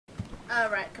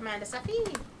Alright, Commander Sapphire.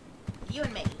 You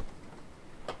and me.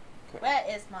 Okay. Where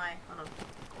is my... Hold on.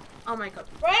 Oh my god.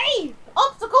 Ray!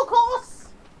 Obstacle course!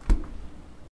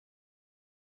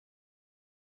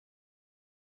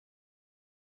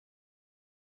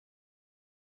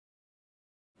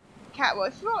 Cat,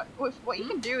 what you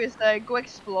can do is go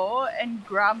explore and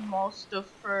grab more stuff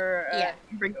for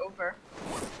bring it over.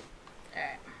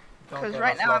 Alright. Because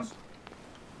right now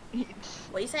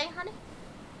What are you saying, honey?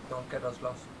 Don't get us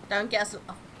lost. Don't get us...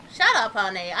 Oh, shut up,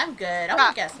 honey. I'm good. I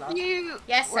won't get us lost.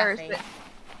 Yes, where Sapphy. is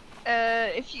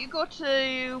it? If you go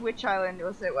to which island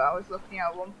was it? Where I was looking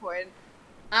at one point.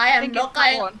 I am not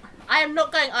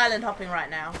going island hopping right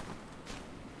now.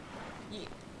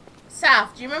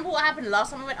 Saf, do you remember what happened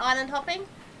last time we went island hopping?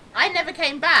 I never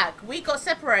came back. We got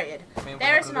separated.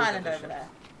 There is an island over there.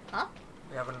 Huh?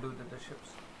 We haven't looted the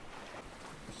ships.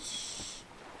 Shh.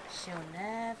 She'll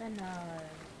never know.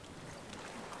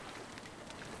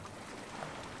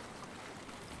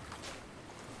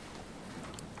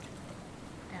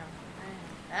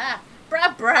 Ah,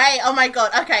 Bray! Oh my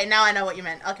god. Okay, now I know what you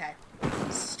meant. Okay.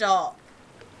 Stop.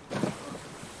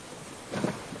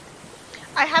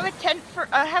 I have a tent for.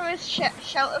 I have a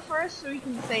shelter for us, so we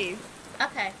can save.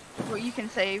 Okay. Well, you can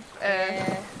save.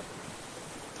 Yeah.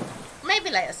 Maybe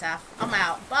later, Saf. I'm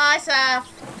out. Bye, Saf.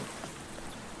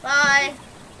 Bye.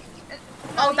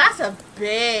 Oh, that's a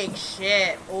big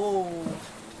ship. Oh,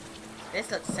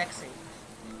 this looks sexy.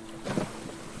 All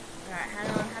right, hang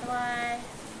on.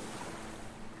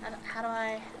 How do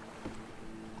I?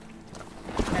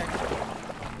 No.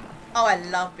 Oh, I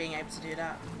love being able to do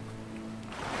that.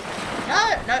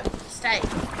 No, stay.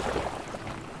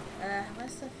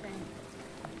 Where's the thing?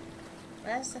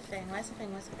 Where's the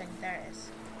thing? There it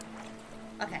is.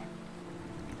 Okay.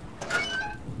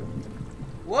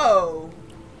 Whoa.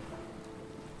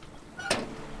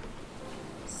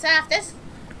 Saf,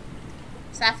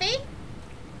 Sapphy?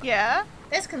 Yeah?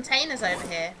 There's containers over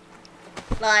here.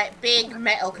 Like, big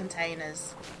metal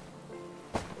containers.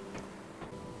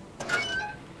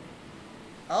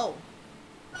 Oh.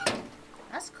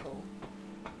 That's cool.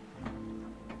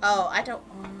 Oh, I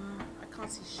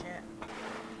can't see shit.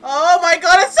 Oh my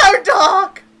god, it's so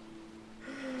dark!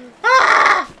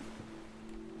 Ah!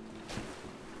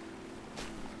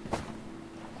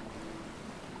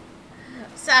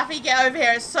 Sapphy, get over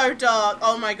here, it's so dark.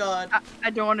 Oh my god. I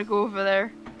don't want to go over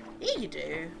there. Yeah, you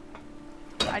do.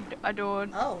 I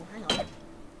don't. Oh, hang on.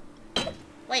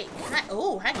 Wait, can I?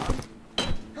 Oh, hang on.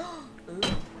 Ooh.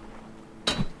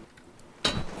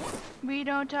 We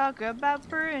don't talk about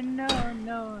burn.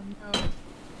 No.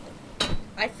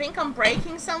 I think I'm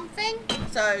breaking something.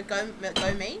 So go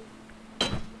me.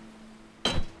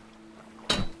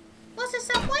 What's this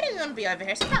stuff? Why do you want to be over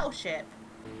here? It's a battleship.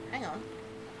 Hang on.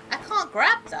 I can't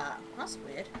grab that. That's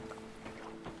weird.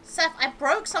 Seth, I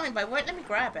broke something, but it won't let me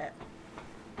grab it.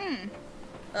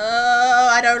 Oh,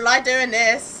 I don't like doing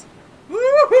this.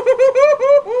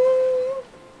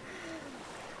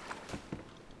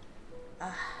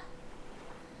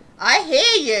 I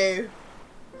hear you.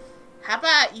 How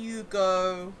about you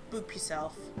go boop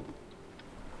yourself?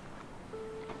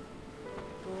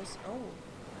 Oh.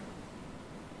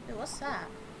 Hey, what's that?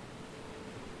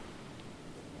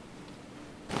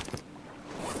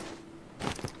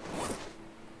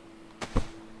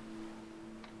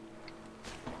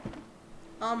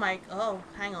 Oh,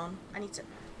 hang on. I need to...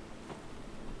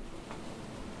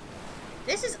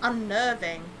 This is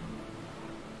unnerving.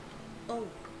 Oh,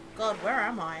 God, where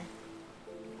am I?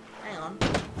 Hang on.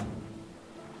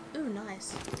 Ooh,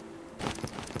 nice.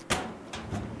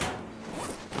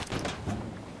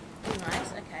 Ooh,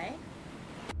 nice, okay.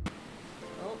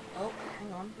 Oh,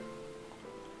 hang on.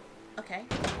 Okay.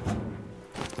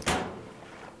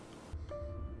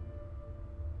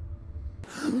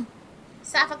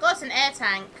 Saf, I got an air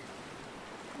tank.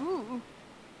 Ooh.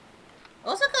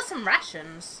 Also got some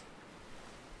rations.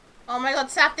 Oh my god,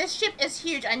 Saf, this ship is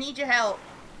huge. I need your help.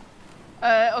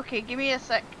 Okay, give me a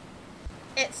sec.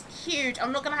 It's huge.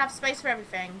 I'm not gonna have space for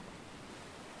everything.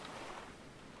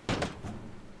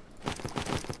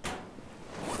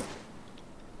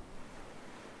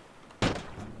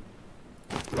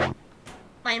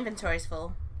 My inventory's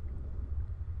full.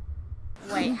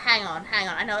 Wait, hang on.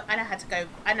 I know how to go.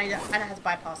 I know how to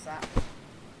bypass that.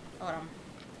 Hold on.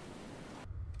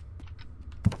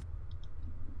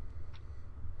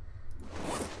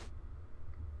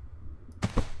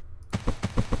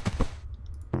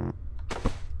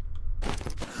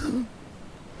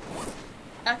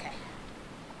 Okay.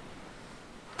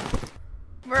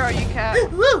 Where are you,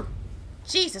 Cat? Woo!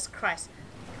 Jesus Christ.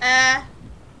 Hang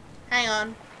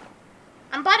on.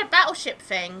 I'm by the battleship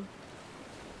thing.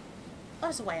 Oh,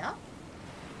 there's a way up.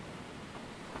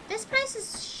 This place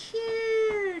is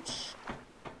huge.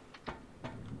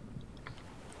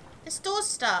 This door's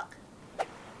stuck.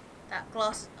 That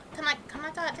glass. Can I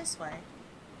go out this way?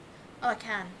 Oh, I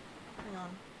can. Hang on.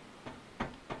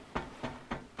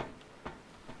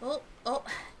 Oh, oh.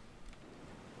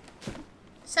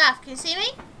 Saf, can you see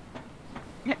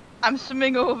me? I'm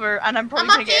swimming over, and I'm probably I'm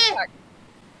gonna up get here. attacked.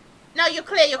 No, you're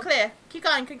clear, you're clear. Keep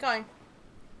going, keep going.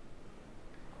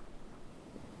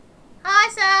 Hi,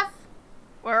 Saf.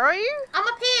 Where are you? I'm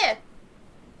up here.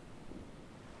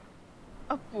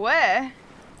 Up where?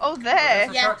 Oh, Oh, there. there's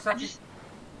a Yeah, shark, I Sapphire. just-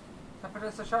 Sapphire,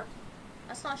 there's a shark.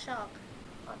 That's not a shark.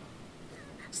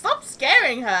 Stop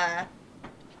scaring her.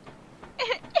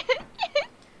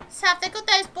 Saf, they got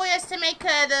those boyas to make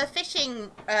the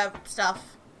fishing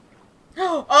stuff.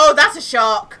 Oh, that's a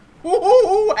shark.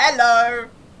 Woohoo! Hello.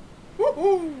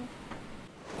 Woohoo!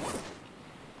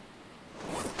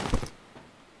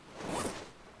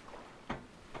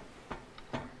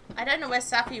 I don't know where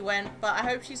Sappy went, but I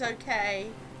hope she's okay.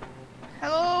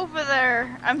 Hello over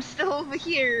there. I'm still over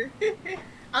here.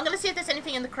 I'm gonna see if there's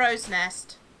anything in the crow's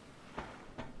nest.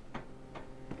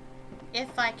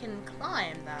 If I can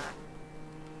climb that.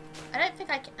 I don't think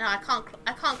I can. No, I can't.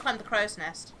 I can't climb the crow's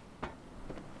nest.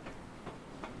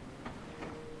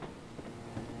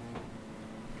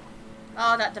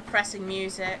 Oh, that depressing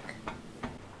music.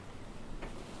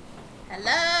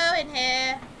 Hello in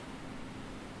here.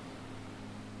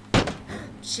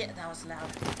 Shit, that was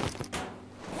loud.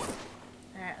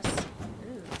 Alright,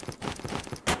 ooh.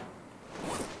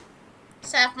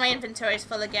 Saf, my inventory is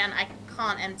full again. I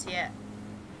can't empty it.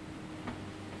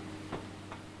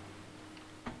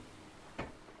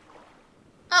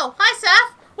 Oh, hi,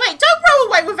 Saf. Wait, don't roll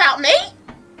away without me.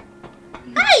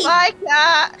 Hey! Bye,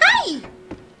 cat. Hey!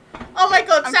 Oh my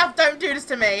god, Saf, don't do this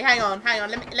to me. Hang on, hang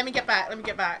on. Let me get back. Let me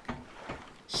get back.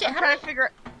 Shit, I'm trying to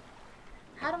figure.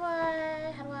 how do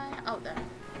I? Oh, there.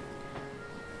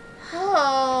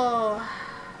 Oh.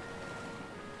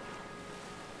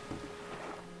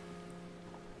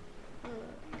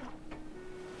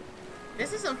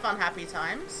 This is some fun, happy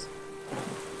times.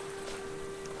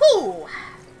 Whoo!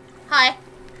 Hi.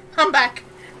 I'm back.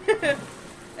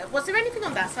 Was there anything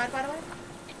on that side, by the way?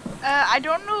 I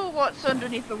don't know what's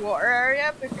underneath the water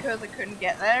area because I couldn't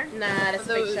get there. Nah, that's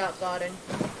a big shark garden.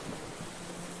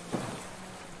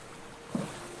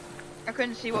 I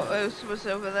couldn't see what else was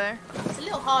over there. It's a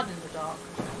little hard in the dark.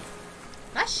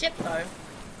 Nice ship, though.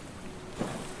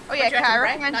 Oh yeah, do you cat, I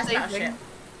reckon, Ray? recommend Nice little saving. ship.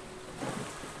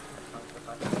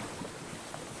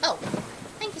 Oh,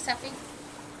 thank you, Sappy.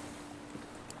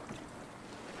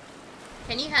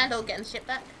 Can you handle getting the ship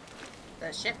back?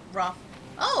 The ship raft.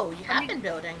 Oh, you have been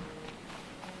building.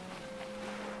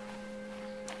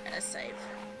 Let's save.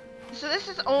 So this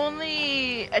is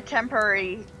only a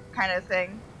temporary kind of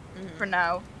thing for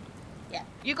now. Yeah.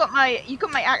 You got my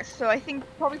axe, so I think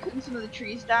probably cutting some of the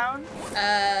trees down.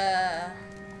 I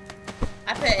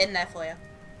put it in there for you.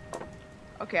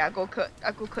 Okay, I'll go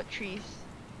cut trees.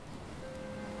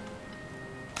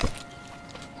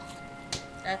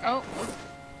 Okay. Oh,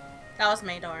 That was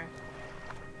me, Dora.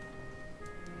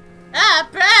 Ah,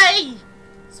 Bray!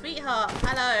 Sweetheart,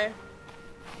 hello.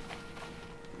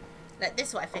 Look, this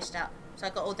is what I fished up. So I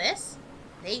got all this.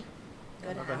 Nee.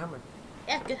 Good Another hammer. hammer.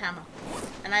 Yeah, good hammer.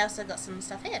 And I also got some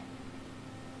stuff here.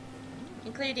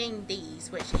 Including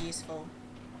these, which are useful.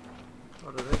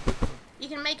 What are they good for? You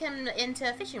can make them into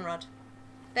a fishing rod.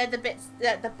 They're the bits,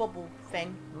 the bubble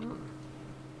thing. Mm.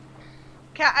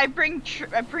 cat, I bring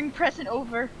present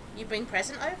over. You bring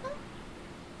present over?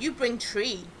 You bring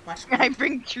tree. Much good. I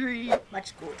bring tree.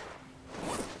 Much good.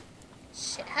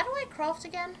 Shit, how do I craft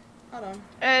again? Hold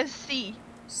on. C.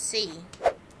 C.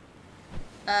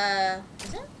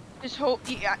 Is it? Just hold.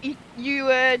 You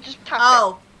just tap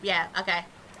Oh, yeah, okay.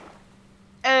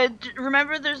 it.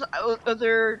 Remember, there's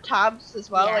other tabs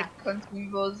as well, Yeah. like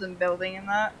consumables and building and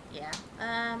that. Yeah.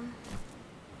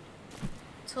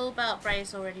 Tool belt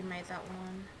brace already made that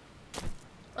one.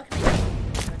 What can we do?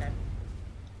 Okay.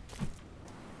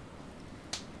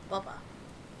 Bobber.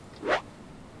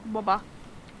 Boba.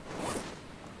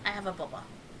 I have a bobber.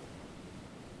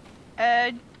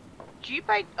 Do you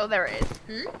buy? Oh, there it is.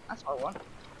 Hmm? That's what I want.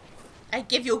 I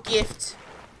give you a gift.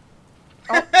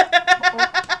 Oh.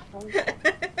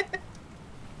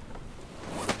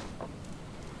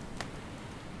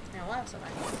 Now what else have I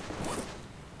got?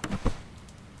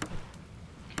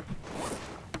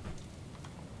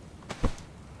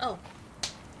 Oh,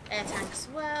 air tank as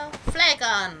well. Flare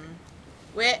gun.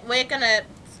 We're gonna.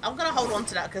 I'm gonna hold on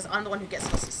to that because I'm the one who gets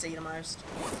lost at sea the most.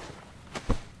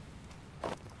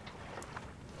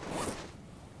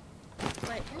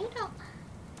 Wait, can you not?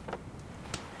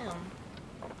 Hang on.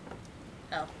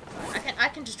 Oh, fine. I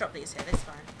can just drop these here. That's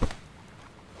fine.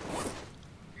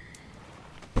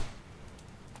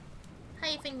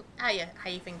 How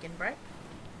you thinking, bro?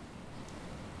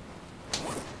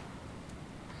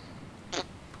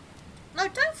 No,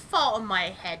 don't fart on my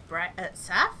head, bro.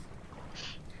 Saf.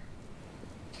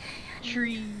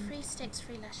 Tree. 3 sticks,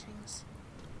 3 lashings.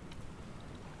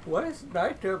 Why is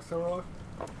night time so long?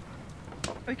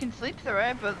 We can sleep through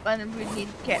it, but then we'd need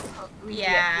to get.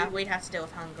 Yeah, we'd have to deal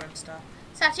with hunger and stuff.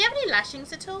 Saf, do you have any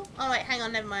lashings at all? Oh wait, hang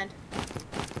on, never mind.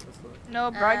 No,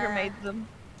 Braigar made them.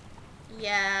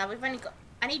 Yeah, we've only got.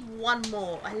 I need one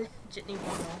more. I legit need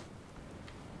one more.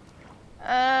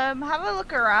 Have a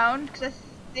look around, because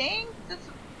I think there's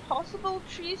a possible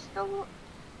tree still.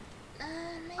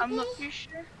 Maybe? I'm not too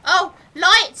sure. Oh,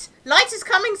 light! Light is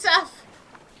coming, Saf!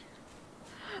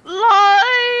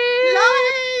 Light!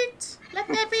 Light! Let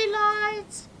there be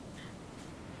light!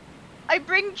 I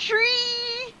bring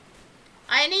tree!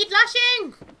 I need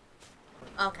lashing!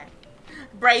 Okay.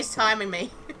 Bray's timing me.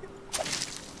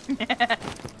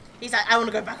 He's like, I want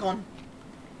to go back on.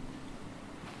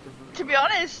 To be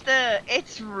honest,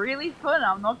 it's really fun,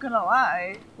 I'm not gonna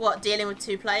lie. What, dealing with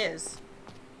 2 players?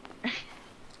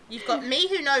 You've got me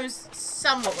who knows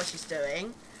somewhat what she's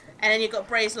doing, and then you've got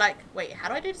Bray's like, wait, how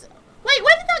do I do this? Wait,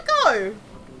 where did that go?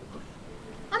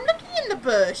 I'm looking in the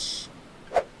bush.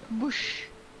 Bush.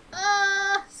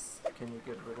 Can you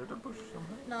get rid of the bush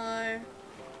somehow? No.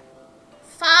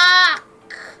 Fuck!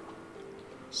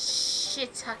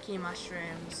 Shiitake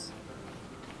mushrooms.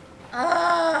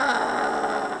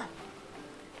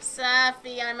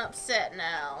 Safi, I'm upset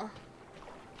now.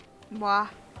 Why?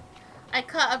 I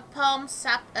cut a palm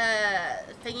sap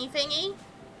thingy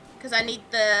because I need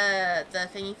the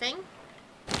thingy thing.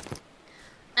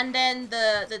 And then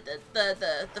the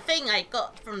thing I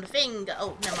got from the thing,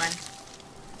 oh never mind.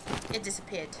 It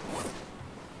disappeared.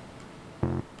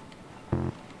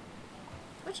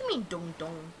 What do you mean dong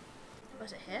dong?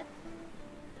 Was it here?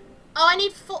 Oh, I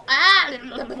need 4. I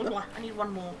need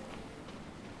one more.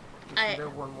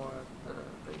 One more at the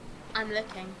base. I'm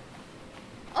looking.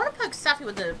 I want to poke Safi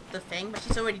with the thing, but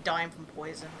she's already dying from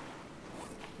poison.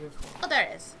 Here's one. Oh, there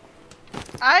it is. No,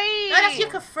 that's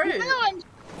yucca fruit. No,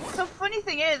 the funny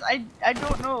thing is, I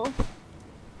don't know.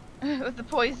 With the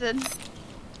poison.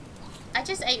 I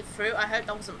just ate fruit. I hope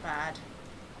that wasn't bad.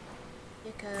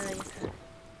 Yucca.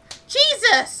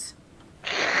 Jesus!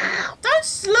 Don't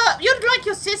slurp! You're like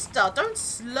your sister. Don't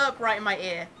slurp right in my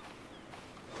ear.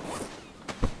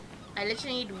 I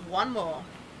literally need one more.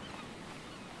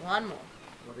 One more.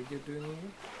 What are you doing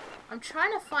here? I'm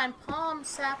trying to find palm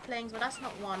saplings, but that's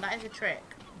not one. That is a trick.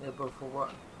 Yeah, but for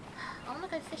what? I want to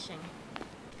go fishing.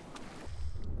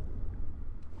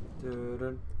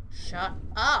 Dun, Shut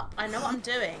up. I know what I'm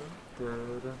doing.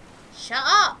 dun, Shut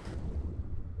up.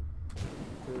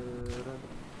 dun,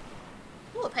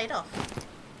 Ooh, it paid off.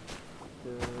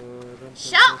 dun,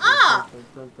 Shut up!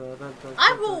 dun,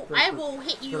 I will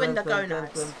hit you in the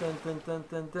gonads.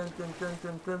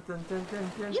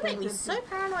 You make me so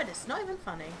paranoid, it's not even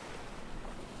funny.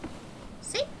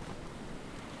 See?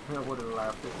 I would have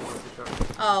laughed if it was a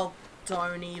shark. Oh,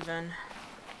 don't even.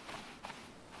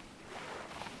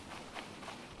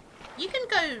 You can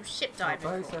go ship diving.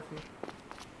 Bye, for- Safi.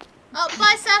 Oh,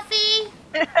 bye, Safi!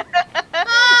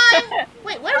 Bye!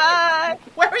 Wait, where are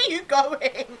you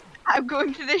going? I'm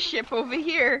going to this ship over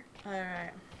here.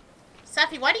 Alright.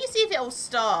 Safi, why do you see if it'll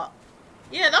start?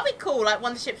 Yeah, that'd be cool, like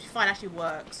one of the ships you find actually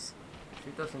works.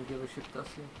 She doesn't give a shit, does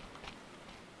she?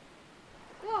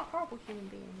 You're a horrible human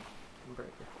being.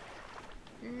 Braigar.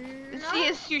 The No. sea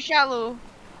is too shallow.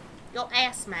 Your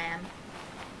ass, man.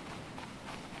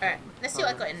 Alright, let's see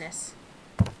what I got in this.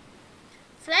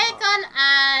 Flare gun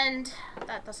and...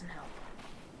 That doesn't help.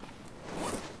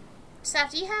 Saf,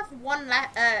 do you have one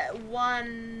I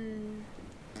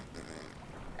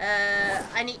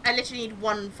literally need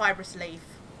one fibrous leaf.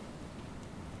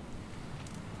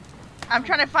 I'm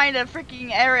trying to find a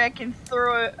freaking area I can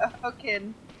throw a hook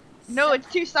in. No, it's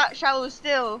too shallow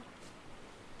still.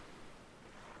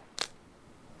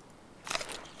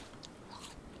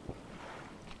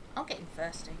 I'm getting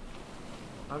thirsty.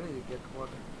 How do you get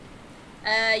water?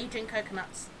 You drink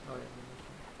coconuts. Oh, yeah.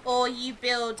 Or you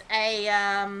build a,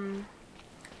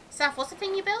 Saf, what's the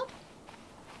thing you build?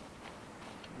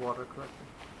 Water collector.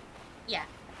 Yeah.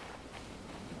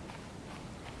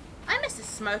 I miss the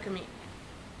smoke of me.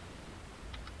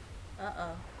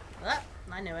 Uh-oh. Oh,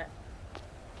 I knew it.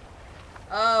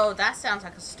 Oh, that sounds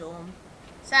like a storm.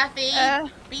 Safi,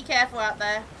 be careful out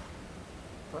there.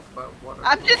 Talk about water.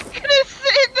 I'm just gonna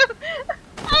sit in the...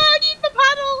 I need the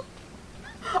paddle!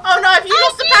 Oh no, have you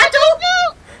lost the paddle?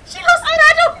 No! She lost the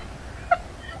paddle!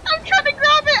 I'm trying to grab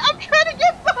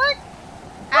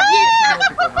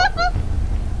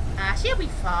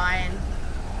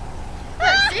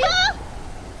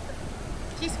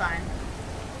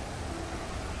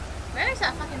Where is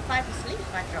that fucking 5 asleep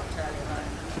I dropped earlier though?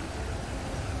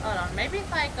 Hold on, maybe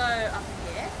if I go up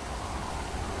here.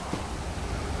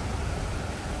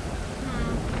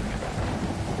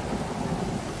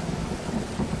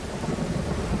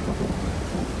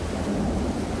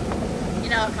 You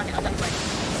know, fuck it, I'll duck away.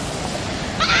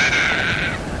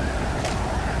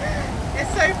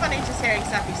 It's so funny just hearing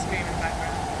Sappy scream in the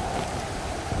background.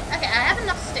 Okay, I have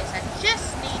enough sticks, I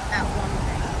just need that one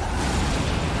thing.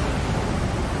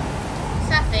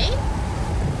 Sappy?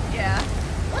 Yeah.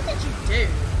 What did you do?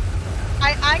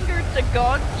 I angered the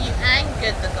gods. You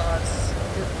angered the gods.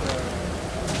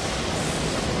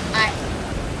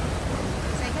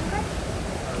 Say again, bro?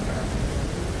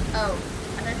 Oh,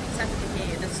 I don't think Sappy can hear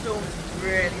you. The storm is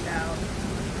really loud.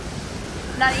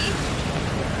 Nani?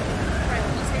 Right,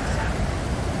 what you say to Sappy?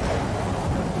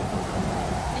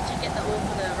 Did you get the all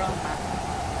for the wrong path?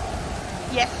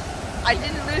 Yes. I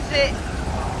didn't lose it.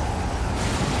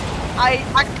 I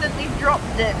accidentally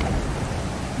dropped it.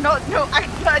 No, I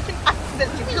didn't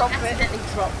accidentally drop it. Accidentally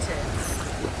dropped it.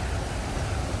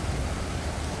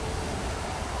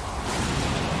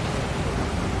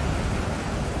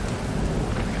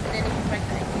 And then if you break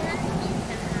that again, you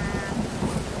can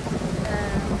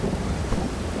have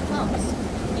box.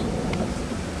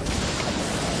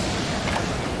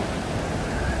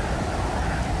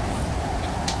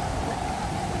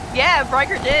 Yeah,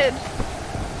 Braigar did.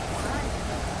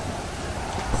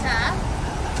 Sir?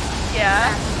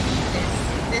 Yeah.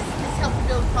 This helps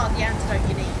build part of the antidote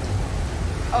you need.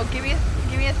 Oh, give me a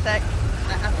sec.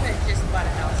 I put it just by the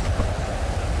house.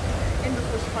 In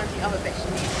before she finds the other bit she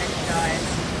needs and then she dies.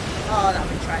 Oh, that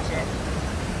would be tragic.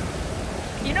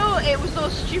 You know, it was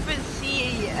those stupid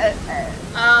sea.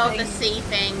 Oh, things. the sea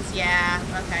things, yeah.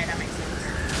 Okay, that makes sense.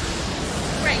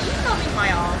 Great, you got me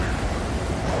my arm.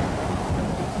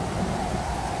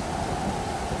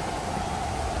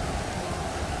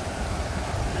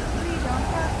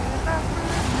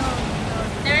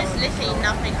 There is literally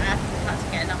nothing I have to cut to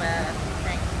get another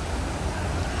thing.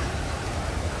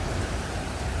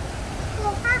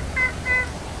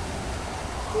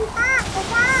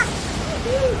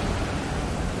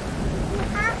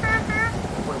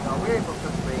 Wait, are we able to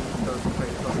bring those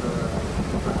crates on the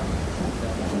ground?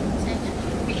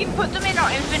 We can put them in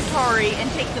our inventory and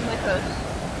take them with us.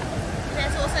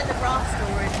 There's also the brass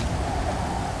storage.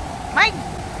 Mike!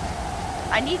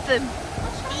 I need them.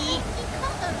 He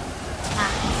cut them.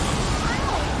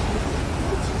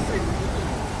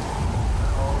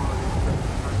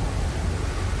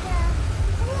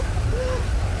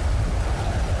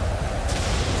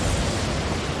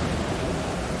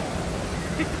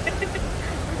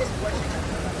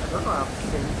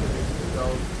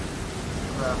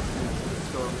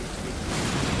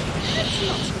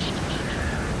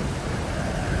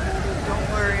 Don't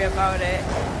worry about it.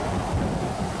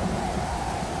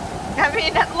 I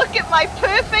mean, look at my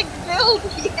perfect build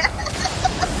here!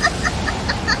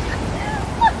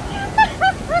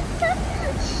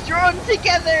 Strong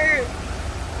together!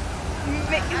 You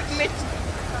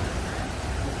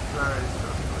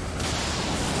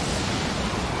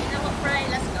know what, Bray?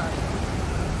 Let's go.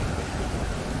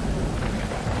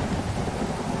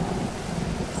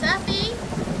 Sappy?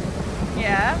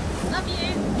 Yeah? Love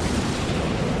you.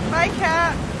 Bye,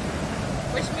 cat!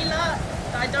 Wish me luck.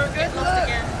 That I don't get Good lost luck.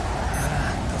 again.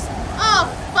 Oh,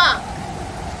 fuck!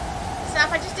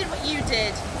 Sap, I just did what you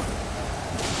did.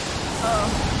 Oh.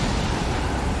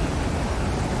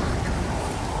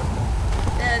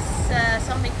 There's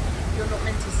something you're not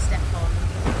meant to step on.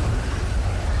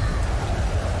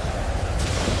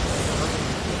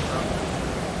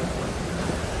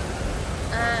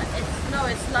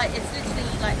 It's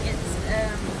literally like, it's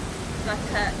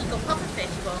you got pufferfish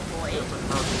you got avoid.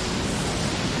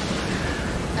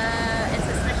 It's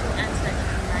a special antidote you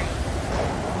can make.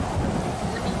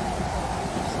 Let me...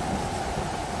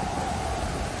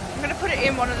 I'm gonna put it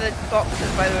in one of the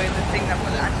boxes, by the way, the thing that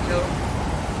was antidote.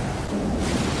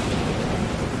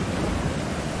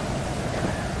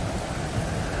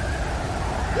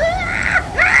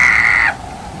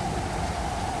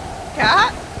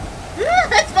 Cat?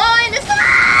 It's fine! It's fine!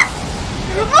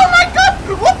 Oh my god!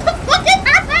 What the fuck is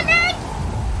happening?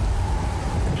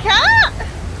 Cat?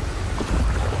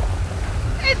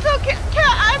 It's okay,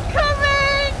 Cat, I'm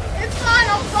coming! It's fine,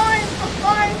 I'm fine, I'm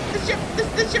fine.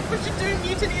 The ship which is doing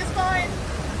mutiny is fine.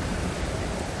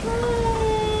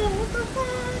 Oh, what the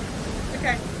fuck?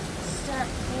 Okay. Step.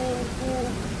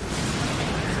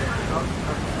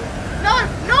 No,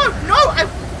 no, no!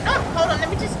 No, hold on, can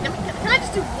I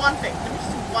just do one thing? Let me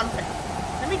just do one thing.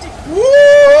 Let me do...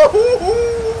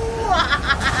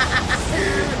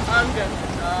 I'm gonna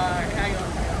die. Hang on.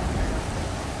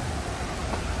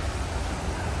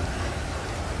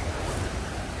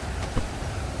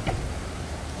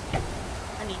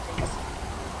 need these.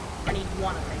 I need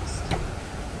one at least.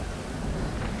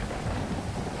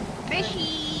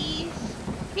 Fishies!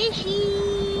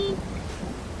 Fishy!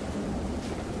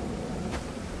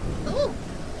 Ooh.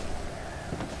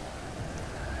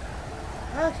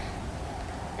 Okay.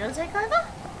 You wanna take over?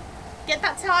 Get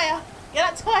that tire. Get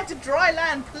that tire to dry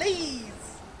land, please.